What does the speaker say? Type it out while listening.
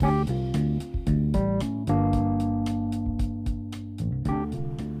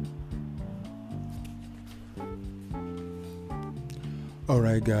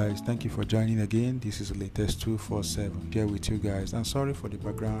Alright guys, thank you for joining again. This is latest 247 here with you guys. And sorry for the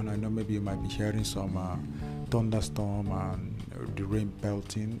background. I know maybe you might be hearing some thunderstorm and the rain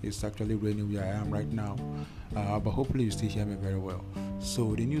pelting. It's actually raining where I am right now, but hopefully you still hear me very well.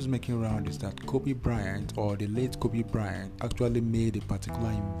 So the news making round is that Kobe Bryant, or the late Kobe Bryant, actually made a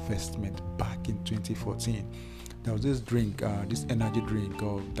particular investment back in 2014. There was this drink, this energy drink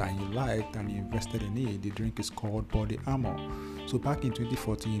that he liked, and he invested in it. The drink is called Body Armor. So back in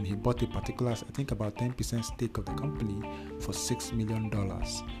 2014, he bought a particular, I think about 10% stake of the company for $6 million.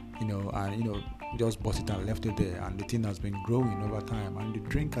 Just bought it and left it there, and the thing has been growing over time, and the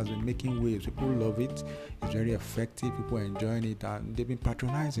drink has been making waves. People love it. It's very effective. People are enjoying it, and they've been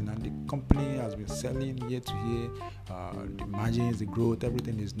patronizing, and the company has been selling year to year. The margins, the growth,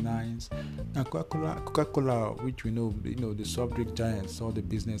 everything is nice. And Coca-Cola, which we know, the soft drink giants, saw the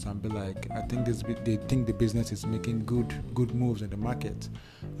business and be like, they think the business is making good moves in the market,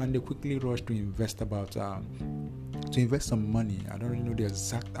 and they quickly rushed to invest some money. I don't really know the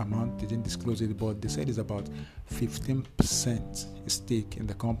exact amount. They didn't disclose it, but they said it's about 15% stake in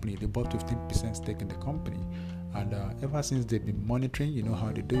the company. They bought 15% stake in the company. And ever since they've been monitoring, you know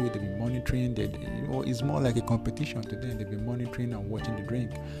how they do it. They've been monitoring. It's more like a competition to them. They've been monitoring and watching the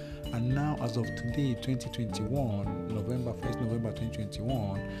drink. And now, as of today, 2021, November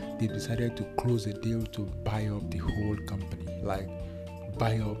 2021, they decided to close a deal to buy up the whole company.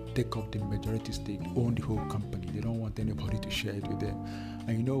 Take up the majority stake, own the whole company. They don't want anybody to share it with them.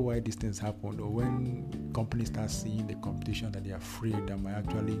 And you know why these things happen? Or when companies start seeing the competition, that they are afraid that might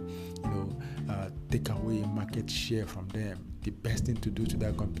actually, take away market share from them. The best thing to do to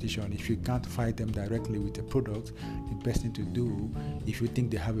that competition, if you can't fight them directly with a product, the best thing to do, if you think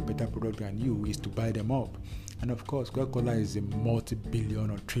they have a better product than you, is to buy them up. And of course, Coca-Cola is a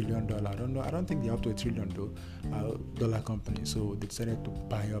multi-billion or trillion-dollar. I don't think they're up to $1 trillion dollar company. So they decided to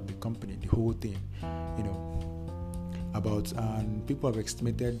buy up the company, the whole thing. And people have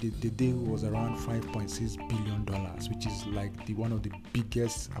estimated the deal was around $5.6 billion, which is like one of the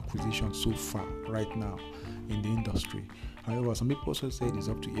biggest acquisitions so far right now in the industry. However, some people also say it's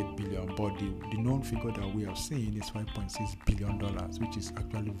up to $8 billion, but the known figure that we have seen is $5.6 billion, which is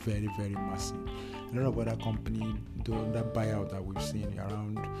actually very, very massive. A lot of other companies, that buyout that we've seen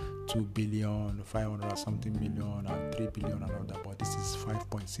around $2 billion, 500 something million, and $3 billion and all that, but this is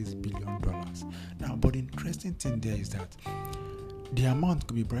 $5.6 billion. Now, but the interesting thing there is that the amount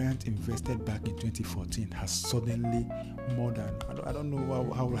Kobe Bryant invested back in 2014 has suddenly more than, I don't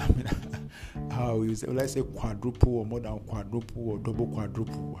know how is it, let's say quadruple or more than quadruple or double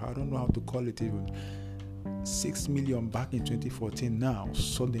quadruple. I don't know how to call it even. 6 million back in 2014 now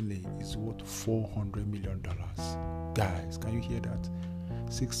suddenly is worth $400 million. Guys, can you hear that?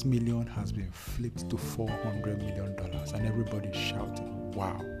 6 million has been flipped to $400 million, and everybody's shouting,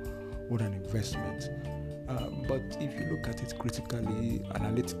 wow, what an investment. But if you look at it critically,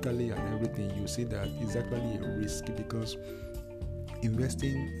 analytically, and everything, you see that it's actually a risk, because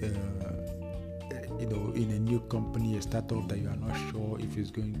investing in a new company, a startup that you are not sure if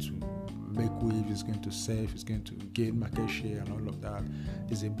it's going to make waves, it's going to save, it's going to gain market share and all of that,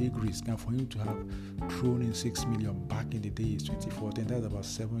 is a big risk. And for him to have thrown in 6 million back in the days, 2014, that's about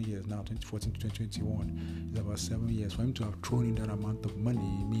 7 years now, 2014 to 2021, is about 7 years. For him to have thrown in that amount of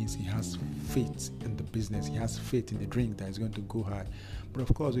money means he has faith in the business, he has faith in the drink that is going to go high. But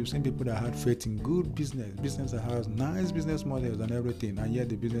of course, we've seen people that had faith in good business that has nice business models and everything, and yet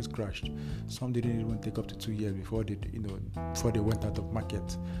the business crashed. Some didn't even take up to 2 years before they went out of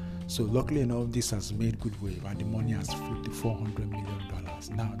market. So luckily enough, this has made good wave, and the money has flipped to $400 million.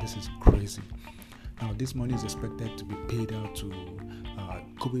 Now this is crazy. Now this money is expected to be paid out to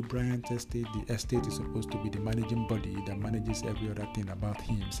Kobe Bryant estate. The estate is supposed to be the managing body that manages every other thing about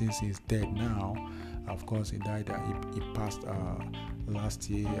him, since he's dead now. Of course, he died. He passed last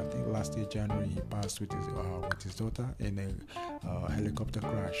year. I think last year January he passed with his daughter in a helicopter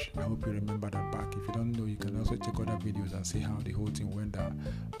crash. I hope you remember that back. If you don't know, you can also check other videos and see how the whole thing went down.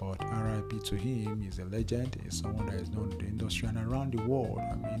 But R.I.P. to him. He's a legend. He's someone that is known in the industry and around the world.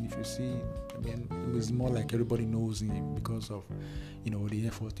 I mean, if you see, it was more like everybody knows him because of the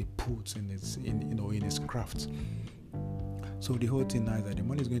effort he puts in his craft. So the whole thing now is that the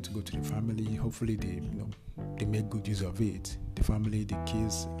money is going to go to the family. Hopefully they make good use of it. The family, the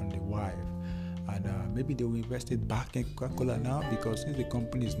kids, and the wife. And maybe they will invest it back in Coca-Cola now, because since the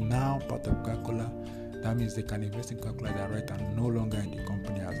company is now part of Coca-Cola, That means they can invest in Coca-Cola direct and no longer in the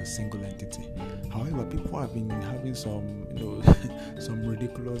company as a single entity. However, people have been having some, some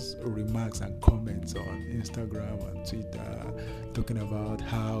ridiculous remarks and comments on Instagram and Twitter, talking about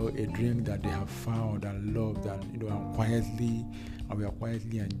how a drink that they have found and loved and we are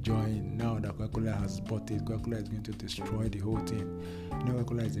quietly enjoying, now that Coca-Cola has bought it, Coca-Cola is going to destroy the whole thing.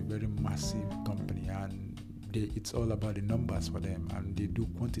 Coca-Cola is a very massive company, and it's all about the numbers for them, and they do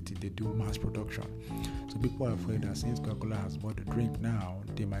quantity, they do mass production. So people are afraid that since Coca-Cola has bought the drink now,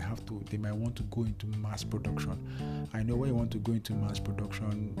 they might want to go into mass production. I know when you want to go into mass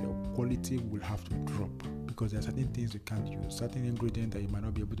production, the quality will have to drop, because there are certain things you can't use, certain ingredients that you might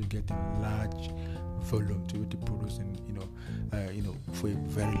not be able to get in large volume to produce for a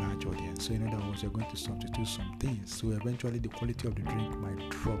very large audience. So in other words, you're going to substitute some things. So eventually the quality of the drink might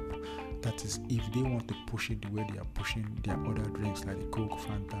drop. That is, if they want to push it the way they are pushing their other drinks like the Coke,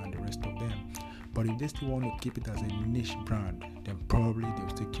 Fanta, and the rest of them. But if they still want to keep it as a niche brand, then probably they'll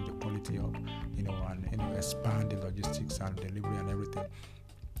still keep the quality up, and expand the logistics and delivery and everything.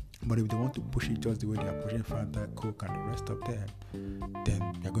 But if they want to push it just the way they are pushing Fanta, Coke, and the rest of them,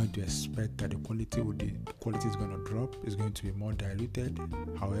 then you're going to expect that the quality is going to drop. It's going to be more diluted.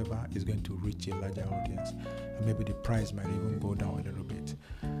 However, it's going to reach a larger audience, and maybe the price might even go down a little bit.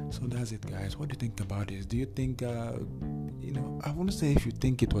 So that's it, guys. What do you think about this? Do you think, I want to say, if you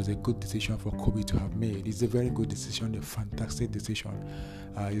think it was a good decision for Kobe to have made, it's a very good decision, a fantastic decision.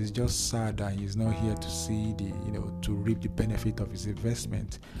 It's just sad that he's not here to see to reap the benefit of his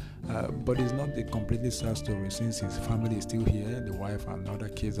investment. But it's not a completely sad story, since his family is still here, the wife and other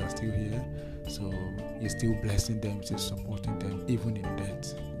kids are still here. So he's still blessing them, still supporting them, even in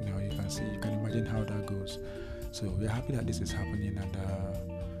debt. You can imagine how that goes. So we're happy that this is happening, and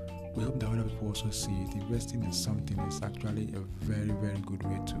we hope that other people also see it. Investing in something is actually a very, very good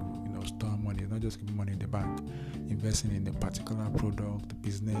way to store money. It's not just keeping money in the bank. Investing in a particular product,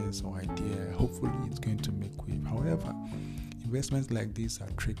 business, or idea, hopefully it's going to make wave. However, investments like this are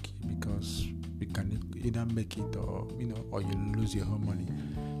tricky, because you can either make it or you lose your whole money.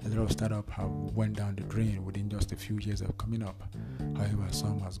 A lot of startups have went down the drain within just a few years of coming up. However,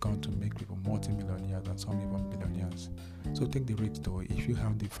 some has gone to make people multi-millionaires and some even billionaires. So take the risk though, if you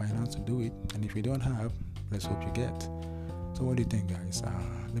have the finance to do it, and if you don't have, let's hope you get. So what do you think, guys?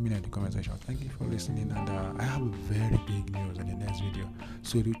 Let me know in the comment section. Thank you for listening, and I have a very big news in the next video,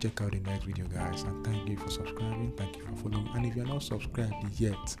 so do check out the next video, guys. And thank you for subscribing, thank you for following, and if you're not subscribed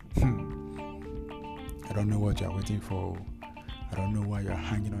yet, I don't know what you're waiting for. I don't know why you're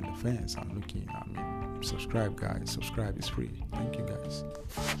hanging on the fence and looking. Subscribe, guys. Subscribe is free. Thank you, guys.